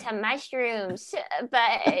collect mushrooms,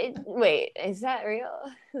 but wait, is that real?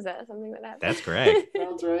 Is that something that happened? That's correct.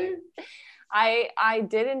 That's right. I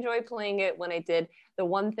did enjoy playing it when I did. The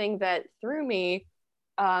one thing that threw me,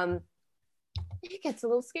 it gets a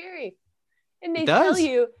little scary. And they tell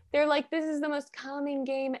you, they're like, this is the most calming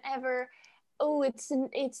game ever. Oh, it's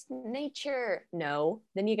nature. No.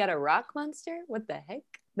 Then you got a rock monster? What the heck?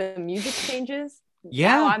 The music changes?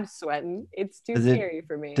 Yeah. Now I'm sweating. It's too scary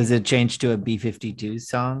for me. Does it change to a B-52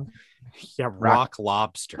 song? Yeah, Rock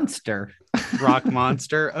Lobster. Monster. Rock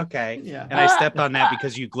Monster? Okay. Yeah. And I stepped on that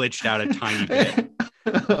because you glitched out a tiny bit.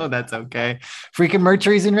 Oh, that's okay. Freaking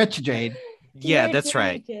Mercury's in retrograde. Yeah, that's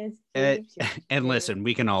right. And listen,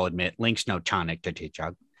 we can all admit Link's no tonic to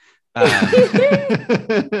Tichog.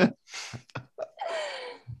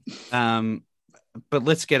 But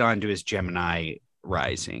let's get on to his Gemini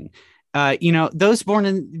Rising. Those born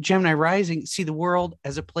in Gemini Rising see the world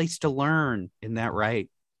as a place to learn. Isn't that right?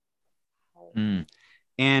 Mm.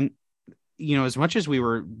 And, as much as we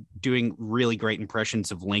were doing really great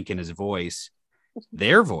impressions of Link and his voice,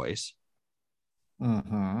 their voice,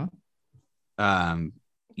 mm-hmm.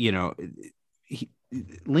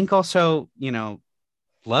 Link also,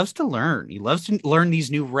 loves to learn. He loves to learn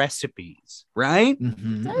these new recipes, right?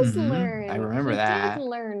 Mm-hmm, he does learn. I remember that. He does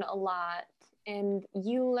learn a lot, and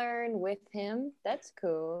you learn with him. That's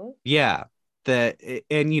cool. Yeah. Were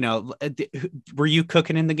you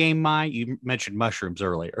cooking in the game, Mai? You mentioned mushrooms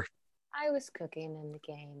earlier. I was cooking in the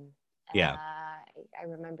game. Yeah. I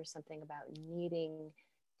remember something about needing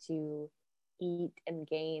to eat and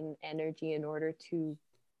gain energy in order to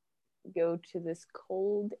go to this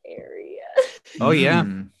cold area. Oh yeah.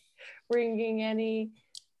 Ringing any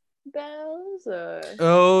bells?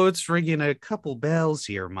 Oh, it's ringing a couple bells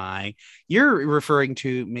here, Mai. You're referring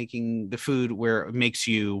to making the food where it makes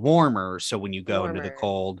you warmer, so when you go into the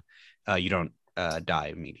cold, you don't die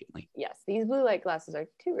immediately. Yes, these blue light glasses are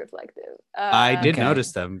too reflective. I did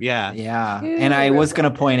notice them. Yeah. And I was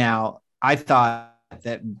going to point out, I thought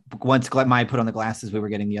that once Mai put on the glasses, we were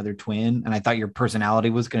getting the other twin, and I thought your personality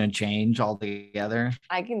was going to change altogether.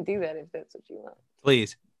 I can do that if that's what you want.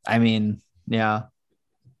 Please. I mean, yeah.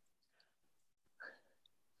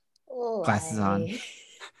 Oh, glasses on.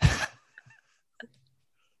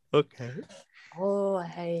 Okay. Oh,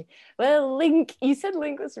 hey. Well, Link, you said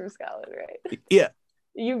Link was from Scotland, right? Yeah.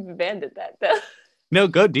 You've abandoned that, though. No,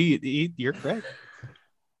 go. You're correct.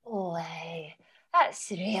 Oh, hey. That's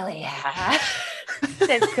really hard.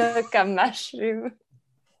 To cook a mushroom.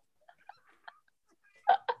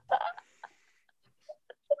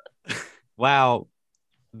 Wow.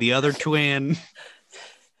 The other twin.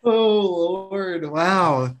 Oh, Lord.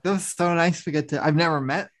 Wow. That was so nice to get to. I've never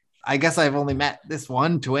met. I guess I've only met this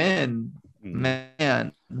one twin.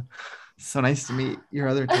 Man. So nice to meet your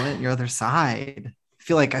other twin, your other side. I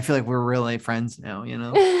feel like we're really friends now,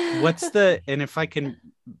 and if I can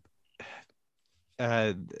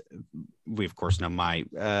we of course know my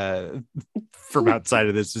from outside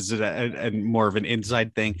of this is a more of an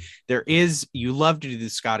inside thing. You love to do the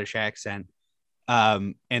Scottish accent,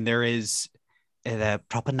 and there is the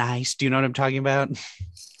proper nice. Do you know what I'm talking about?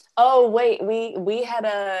 Oh wait, we had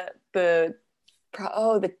the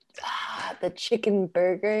chicken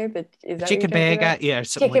burger. Is that chicken burger? Yeah,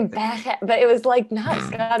 chicken like burger, but it was like not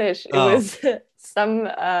Scottish. It was some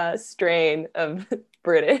strain of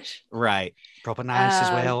British. Right, proper nice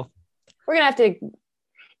as well. We're gonna have to.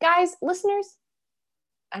 guys, listeners,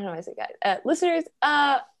 I don't know why I say guys, listeners,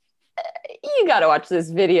 you gotta watch this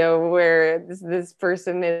video where this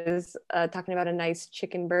person is talking about a nice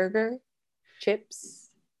chicken burger, chips.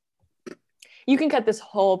 You can cut this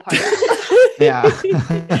whole part out. Yeah.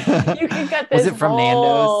 You can cut this. Was it from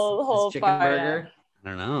Nando's? Whole Chicken part burger? out. I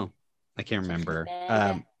don't know. I can't remember.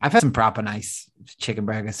 I've had some proper nice chicken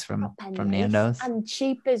burgers from Nando's. And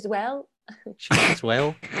cheap as well. As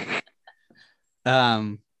well.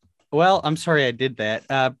 Well, I'm sorry I did that.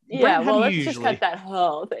 Brent, Well, let's just cut that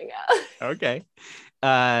whole thing out. Okay.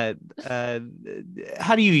 How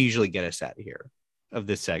do you usually get us out of here of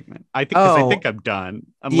this segment? I think I'm done,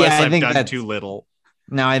 unless I've done too little.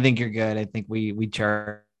 No, I think you're good. I think we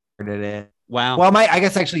charted it. Wow. Well,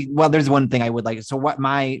 there's one thing I would like. So when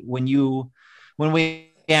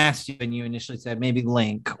we asked you and you initially said maybe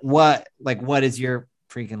Link, what is your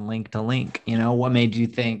freaking Link to Link? You know, what made you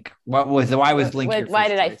think? Why was Link? Why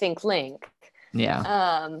did I think Link?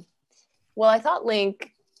 Yeah. Well, I thought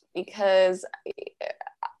Link because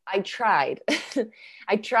I tried.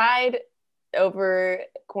 I tried over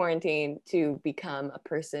quarantine to become a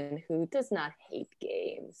person who does not hate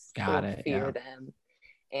games. Fear them.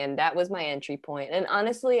 And that was my entry point. And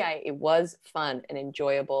honestly, it was fun and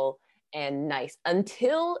enjoyable and nice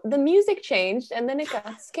until the music changed, and then it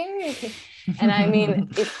got scary. And I mean,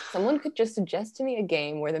 if someone could just suggest to me a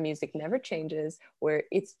game where the music never changes, where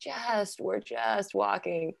we're just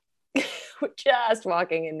walking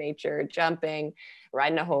in nature, jumping,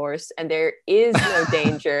 riding a horse, and there is no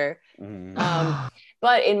danger.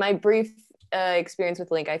 But in my brief experience with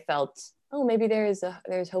Link, I felt, oh, maybe there's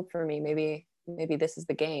hope for me. Maybe this is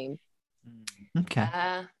the game. Okay.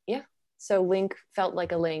 Yeah. So Link felt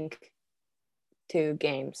like a link to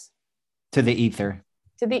games. To the ether.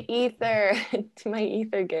 To the ether. To my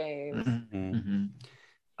ether games. Mm-hmm.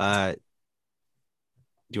 Do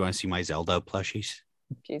you want to see my Zelda plushies?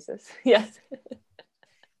 Jesus. Yes.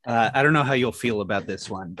 I don't know how you'll feel about this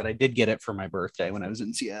one, but I did get it for my birthday when I was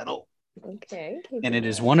in Seattle. Okay. And it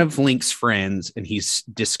is one of Link's friends, and he's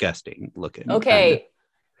disgusting looking. Okay.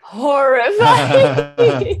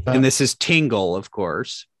 Horrifying. And this is Tingle, of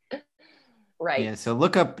course. Right. Yeah, so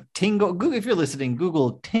look up Tingle. Google, if you're listening,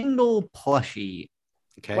 Google Tingle plushie.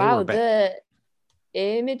 Okay. Wow, the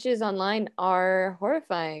images online are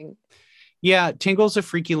horrifying. Yeah, Tingle's a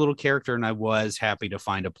freaky little character, and I was happy to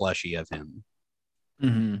find a plushie of him.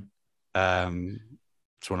 Mm-hmm.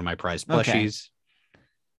 It's one of my prized plushies.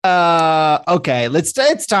 Okay,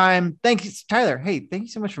 it's time. Thank you, Tyler. Hey, thank you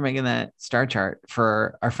so much for making that star chart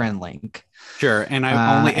for our friend Link. Sure, and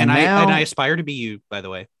I aspire to be you, by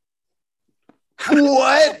the way.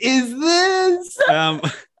 What is this?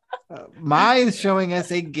 Mai is showing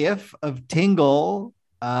us a GIF of Tingle.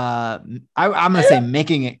 I'm gonna say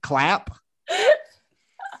making it clap.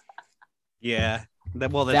 Yeah.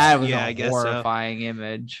 That was I guess horrifying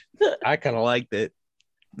image. I kind of liked it.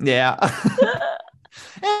 Yeah.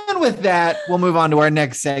 And with that, we'll move on to our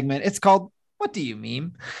next segment. It's called What Do You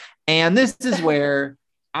Meme? And this is where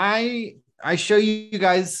I show you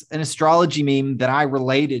guys an astrology meme that I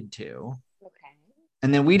related to. Okay.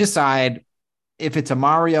 And then we decide if it's a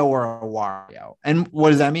Mario or a Wario. And what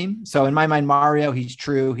does that mean? So in my mind, Mario, he's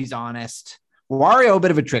true, he's honest. Wario, a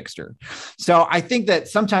bit of a trickster. So I think that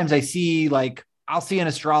sometimes I'll see an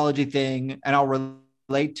astrology thing and I'll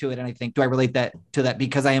relate to it. And I think, do I relate to that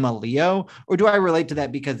because I am a Leo, or do I relate to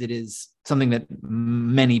that because it is something that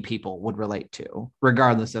many people would relate to,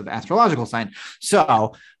 regardless of astrological sign?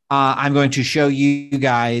 So I'm going to show you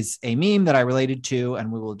guys a meme that I related to,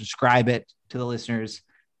 and we will describe it to the listeners.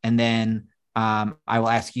 And then I will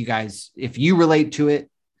ask you guys if you relate to it.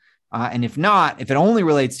 And if not, if it only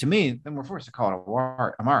relates to me, then we're forced to call it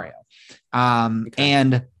a Mario. Okay.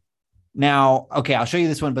 And now, okay, I'll show you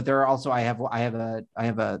this one, but there are also, I have a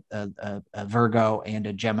Virgo and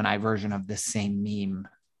a Gemini version of this same meme.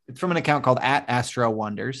 It's from an account called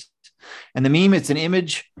 @AstroWonders. And the meme, it's an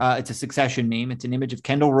image. It's a Succession meme. It's an image of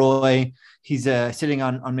Kendall Roy. He's sitting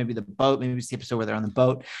on maybe the boat. Maybe it's the episode where they're on the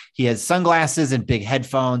boat. He has sunglasses and big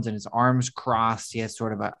headphones and his arms crossed. He has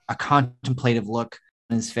sort of a contemplative look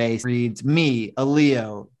on his face. Reads, "Me, a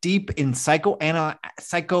Leo, deep in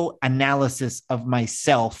psychoanalysis of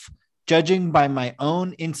myself, judging by my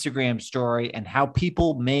own Instagram story and how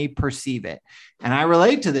people may perceive it." And I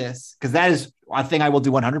relate to this because that is a thing I will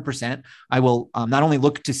do 100%. I will not only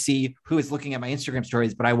look to see who is looking at my Instagram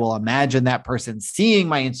stories, but I will imagine that person seeing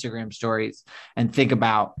my Instagram stories and think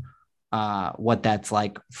about what that's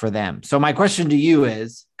like for them. So my question to you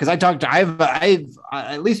is, because I've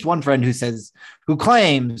at least one friend who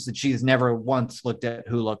claims that she's never once looked at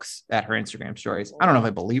who looks at her Instagram stories. I don't know if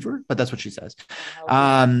I believe her, but that's what she says.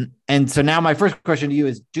 And so now my first question to you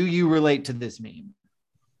is, do you relate to this meme?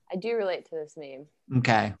 I do relate to this meme.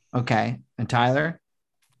 Okay. And Tyler?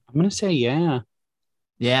 I'm going to say, yeah.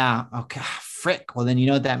 Yeah. Okay. Frick. Well, then you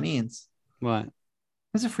know what that means. What?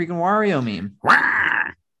 It's a freaking Wario meme.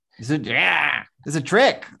 It's a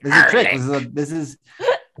trick. This is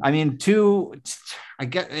I mean, I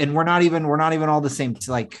get, and we're not even all the same. It's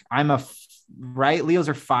like right? Leos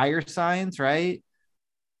are fire signs, right?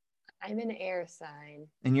 I'm an air sign.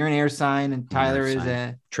 And you're an air sign, and Tyler is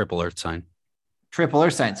a triple earth sign. Triple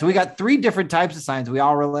earth sign. So we got 3 different types of signs. We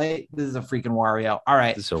all relate. This is a freaking Wario. All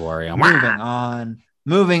right. This is a Wario.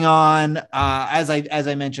 Moving on. As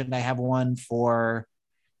I mentioned, I have one for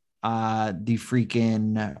the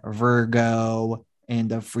freaking Virgo and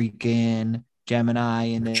the freaking Gemini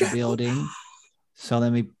in the building. So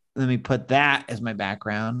let me put that as my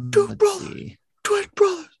background. Let's see. Twin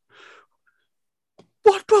brothers.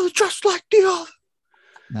 One brother just like the other.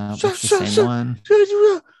 No, it's the same one.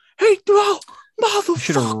 Hey, I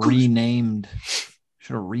should have renamed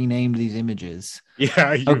these images.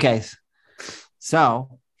 Yeah. Okay.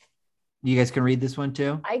 So you guys can read this one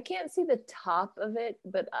too? I can't see the top of it,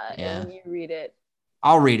 but when you read it.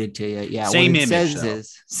 I'll read it to you. Yeah. Same what it image. Says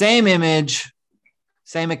is, same image,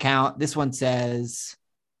 same account. This one says,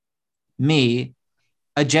 me,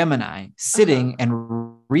 a Gemini, sitting and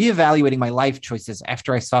reevaluating my life choices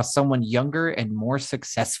after I saw someone younger and more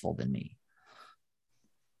successful than me.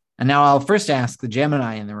 And now I'll first ask the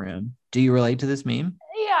Gemini in the room, do you relate to this meme?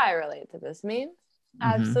 Yeah, I relate to this meme.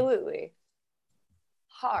 Absolutely.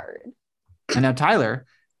 Hard. And now Tyler,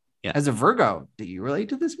 as a Virgo, do you relate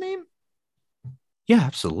to this meme? Yeah,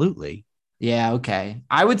 absolutely. Yeah, okay.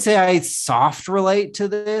 I would say I soft relate to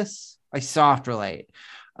this. When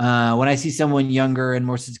I see someone younger and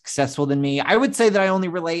more successful than me, I would say that I only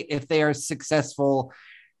relate if they are successful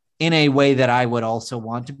in a way that I would also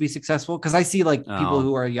want to be successful. Because I see like people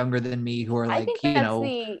who are younger than me who are like, I think that's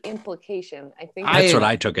the implication. I think that's what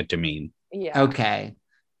I took it to mean. Yeah. Okay.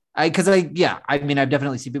 I've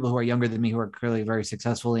definitely seen people who are younger than me who are clearly very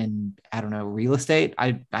successful in, I don't know, real estate.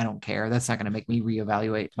 I don't care. That's not going to make me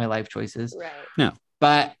reevaluate my life choices. Right. No.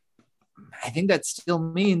 But I think that still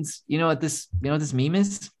means, you know what this meme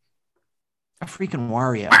is? A freaking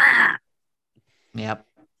Wario. Yep.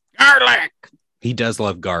 Garlic. He does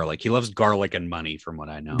love garlic. He loves garlic and money, from what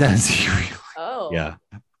I know. Does he really? Oh. Yeah.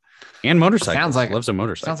 And motorcycles. Loves a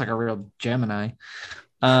motorcycle. Sounds like a real Gemini.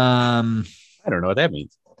 I don't know what that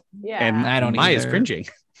means. Yeah. And I don't Mai either. is cringing.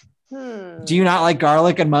 Do you not like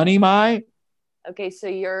garlic and money, Mai? Okay, so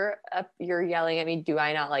you're yelling at me. Do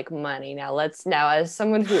I not like money? Now as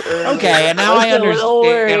someone who earns. Okay, and now I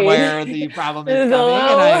understand where the problem is coming,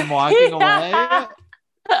 and I am walking away.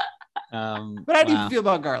 But how do you feel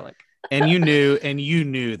about garlic? And you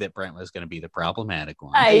knew that Brent was going to be the problematic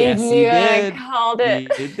one. I knew I called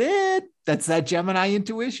it. You did. That's that Gemini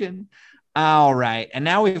intuition. All right, and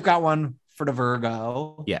now we've got one for the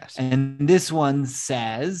Virgo. Yes. And this one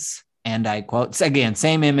says, and I quote, again,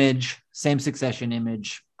 same image, same succession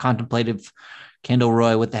image, contemplative Kendall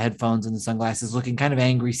Roy with the headphones and the sunglasses, looking kind of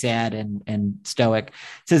angry, sad, and stoic.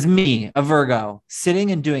 It says, me, a Virgo,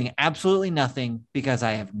 sitting and doing absolutely nothing because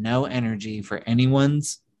I have no energy for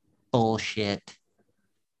anyone's bullshit.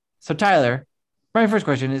 So Tyler, my first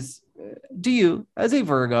question is, do you, as a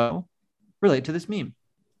Virgo, relate to this meme?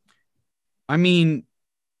 I mean,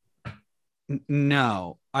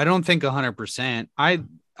 no, I don't think 100%. I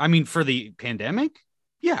mean, for the pandemic,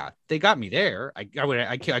 yeah, they got me there. I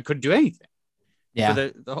couldn't do anything. Yeah,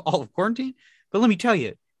 for the all of quarantine. But let me tell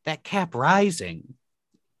you, that cap rising,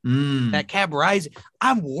 I'm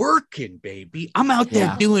working, baby. I'm out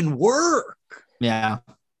there doing work. Yeah.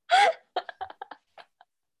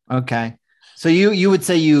 Okay. So you would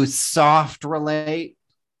say you soft relate?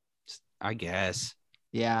 I guess.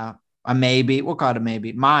 Yeah. A maybe. We'll call it a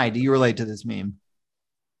maybe. Mai, do you relate to this meme?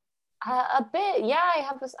 A bit. Yeah,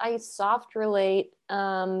 I soft relate.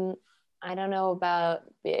 I don't know about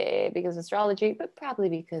because of astrology, but probably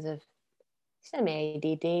because of some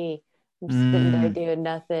ADD. I'm just sitting there doing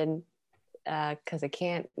nothing because I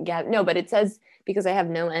can't get. No, but it says because I have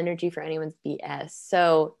no energy for anyone's BS.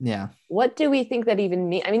 So yeah, what do we think that even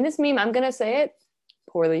means? I mean, this meme, I'm gonna say it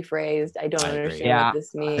poorly phrased. I don't understand what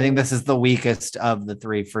this means. I think this is the weakest of the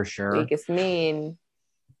 3 for sure. Weakest meme.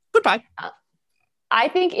 Goodbye. I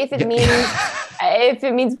think if it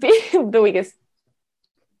means being the weakest.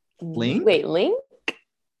 Link? Wait, Link?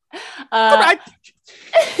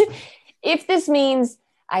 if this means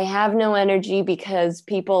I have no energy because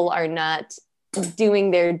people are not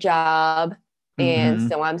doing their job, and Mhm.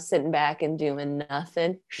 so I'm sitting back and doing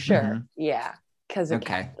nothing, sure, yeah, because of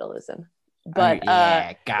Okay. capitalism. But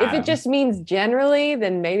yeah, got if it him. just means generally,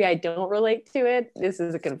 then maybe I don't relate to it. This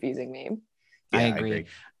is a confusing meme. I Yeah, agree.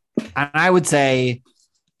 And I would say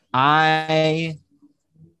I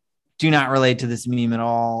do not relate to this meme at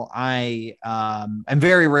all. I am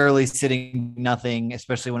very rarely sitting nothing,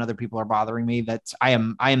 especially when other people are bothering me. I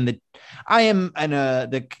am the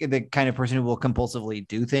kind of person who will compulsively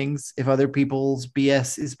do things if other people's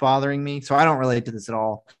BS is bothering me. So I don't relate to this at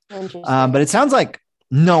all. Interesting. But it sounds like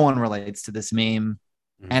no one relates to this meme.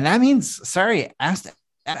 Mhm. And that means, sorry,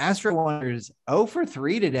 Astro Wonders 0 for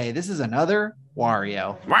 3 today. This is another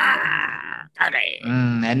Wario.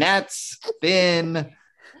 And that's been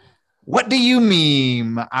What Do You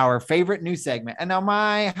Meme? Our favorite new segment. And now,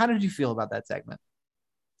 how did you feel about that segment?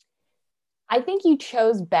 I think you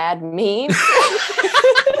chose bad memes.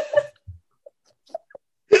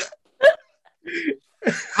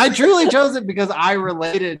 I truly chose it because I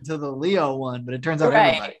related to the Leo one, but it turns out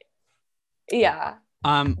everybody. Yeah.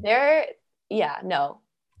 No.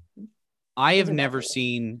 I have Those are never bad.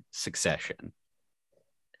 seen Succession.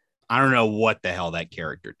 I don't know what the hell that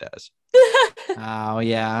character does. Oh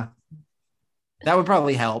yeah, that would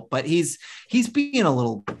probably help. But he's being a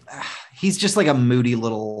little. He's just like a moody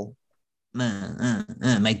little.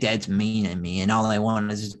 My dad's mean at me, and all I want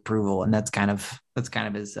is his approval, and that's kind of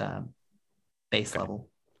his base level.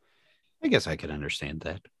 I guess I can understand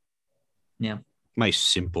that. Yeah, my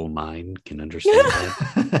simple mind can understand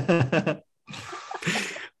that.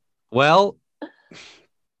 Well,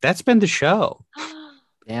 that's been the show.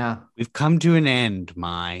 Yeah, We've come to an end,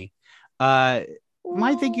 Mai. Thank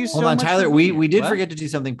you so hold on, much. Tyler. for We being here. did What? forget to do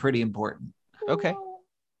something pretty important. Okay.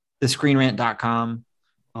 The screenrant.com.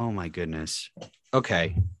 Oh my goodness.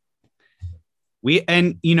 Okay.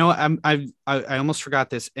 I almost forgot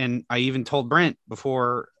this, and I even told Brent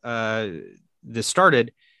before this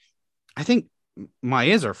started. I think Mai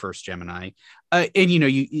is our first Gemini,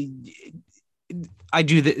 and I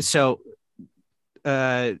do this. So,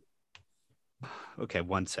 okay,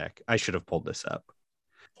 one sec. I should have pulled this up.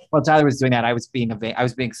 While Tyler was doing that, I was being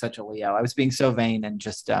such a Leo. I was being so vain and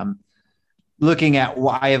just looking at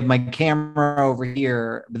I have my camera over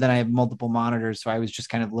here, but then I have multiple monitors, so I was just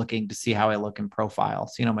kind of looking to see how I look in profile.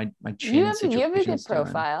 So my chin You have situation. a good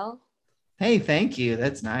profile. Hey, thank you.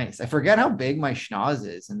 That's nice. I forget how big my schnoz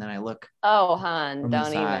is, and then I look Oh, hon, from don't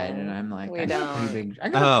the side, even. and I'm like, We I got don't. pretty big. I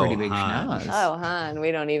got a pretty big hon. schnoz. Oh, hon,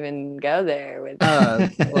 we don't even go there with.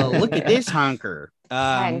 Well, look at this honker.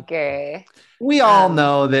 Hanker. We all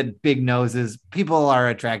know that big noses. People are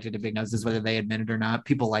attracted to big noses, whether they admit it or not.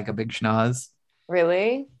 People like a big schnoz.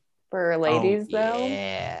 Really? For ladies, though?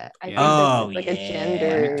 Yeah. I think this is like a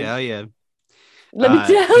gender. Let me tell you. Let me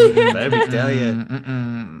tell you. Let me tell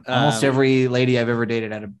you. Almost every lady I've ever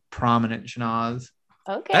dated had a prominent schnoz.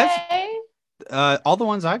 Okay. All the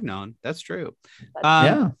ones I've known. That's true.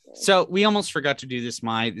 Yeah. So we almost forgot to do this,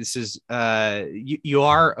 Mai. This is you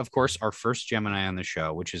are, of course, our first Gemini on the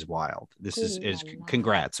show, which is wild. This is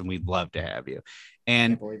congrats, and we'd love to have you.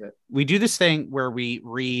 And we do this thing where we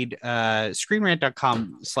read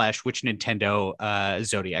screenrant.com/which Nintendo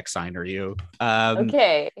zodiac sign are you?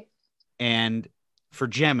 Okay. And for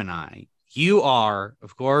Gemini, you are,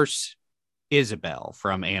 of course, Isabelle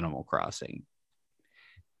from Animal Crossing.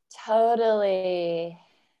 Totally.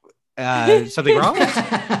 Something wrong?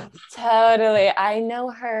 Totally. I know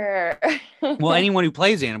her. Well, anyone who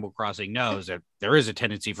plays Animal Crossing knows that there is a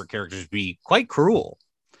tendency for characters to be quite cruel.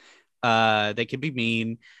 They can be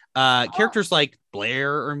mean. Characters like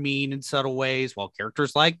Blair are mean in subtle ways, while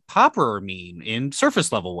characters like Popper are mean in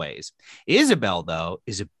surface level ways. Isabelle, though,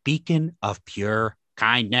 is a beacon of pure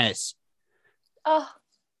kindness. Oh.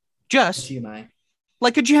 Just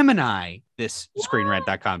like a Gemini, this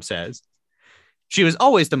screenrant.com says. She was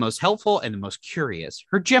always the most helpful and the most curious.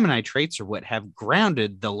 Her Gemini traits are what have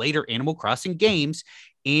grounded the later Animal Crossing games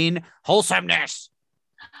in wholesomeness.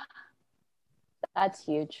 That's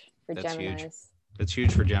huge for Geminis. Huge. That's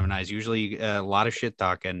huge for Geminis. Usually a lot of shit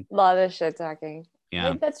talking. A lot of shit talking. Yeah.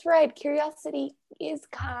 Like, that's right. Curiosity is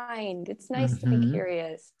kind. It's nice to be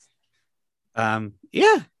curious.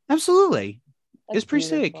 Yeah, absolutely. It's pretty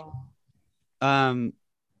beautiful. sick.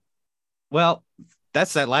 Well,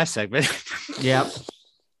 that's that last segment. Yep.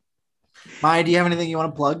 Mai, do you have anything you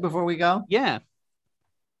want to plug before we go? Yeah.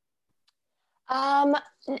 No.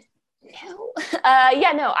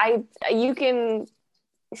 You can.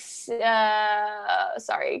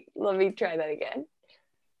 Sorry, let me try that again.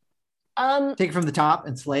 Take it from the top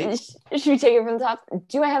and slate. Should we take it from the top?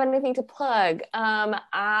 Do I have anything to plug?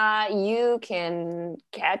 You can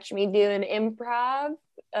catch me doing improv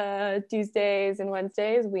Tuesdays and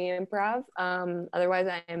Wednesdays. We improv. Otherwise,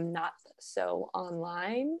 I am not so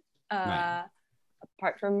online. Right.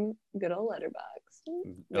 Apart from good old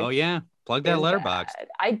Letterboxd. Oh yeah, plug that Letterboxd.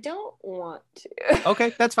 I don't want to.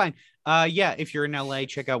 Okay, that's fine. Yeah, if you're in LA,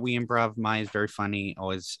 check out We Improv. Maya's very funny,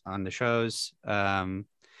 always on the shows. Brent,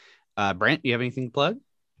 you have anything to plug?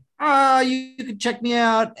 You can check me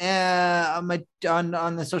out on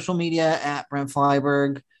the social media at Brent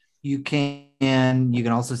Flyberg. You can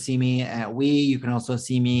also see me at You can also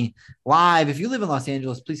see me live. If you live in Los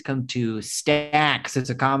Angeles, please come to Stacks.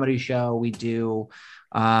 It's a comedy show we do.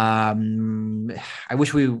 I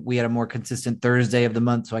wish we had a more consistent Thursday of the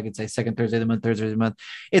month, so I could say second Thursday of the month, Thursday of the month.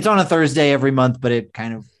 It's on a Thursday every month, but it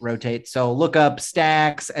kind of rotates. So look up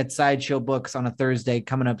Stacks at Sideshow Books on a Thursday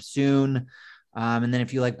coming up soon. And then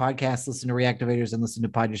if you like podcasts, listen to Reactivators and listen to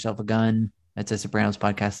Pod Yourself a Gun. That's a Sopranos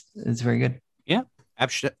podcast. It's very good. Yeah. At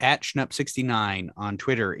Schnup69 on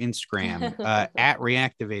Twitter, Instagram, at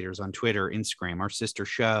Reactivators on Twitter, Instagram, our sister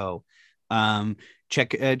show.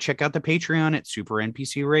 Check out the Patreon at Super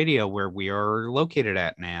NPC Radio, where we are located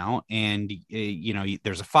at now. And,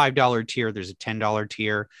 there's a $5 tier. There's a $10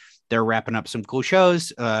 tier. They're wrapping up some cool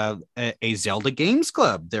shows. A Zelda Games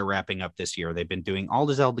Club they're wrapping up this year. They've been doing all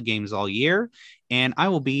the Zelda games all year. And I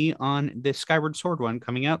will be on the Skyward Sword one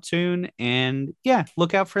coming out soon. And yeah,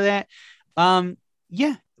 look out for that.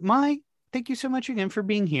 Yeah, thank you so much again for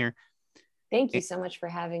being here. Thank you so much for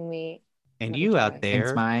having me. And you out there.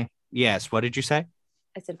 Thanks, Mai. Yes, what did you say?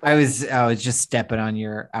 I was just stepping on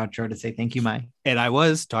your outro to say thank you, Mai. And I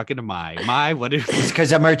was talking to Mai. Mai, what is it's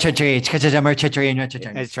because I'm archery. It's because I'm archery.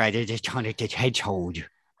 That's right. I just wanted to hedgehog.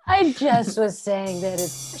 I just was saying that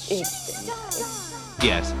it's nice.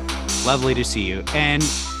 Yes. Lovely to see you. And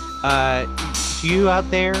to you out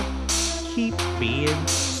there, keep being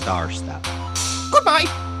star stuff. Goodbye.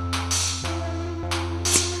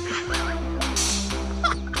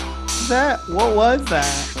 What was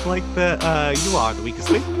that? Like the you are the weakest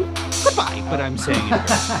link. Goodbye, but I'm saying it.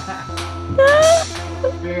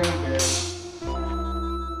 Very good.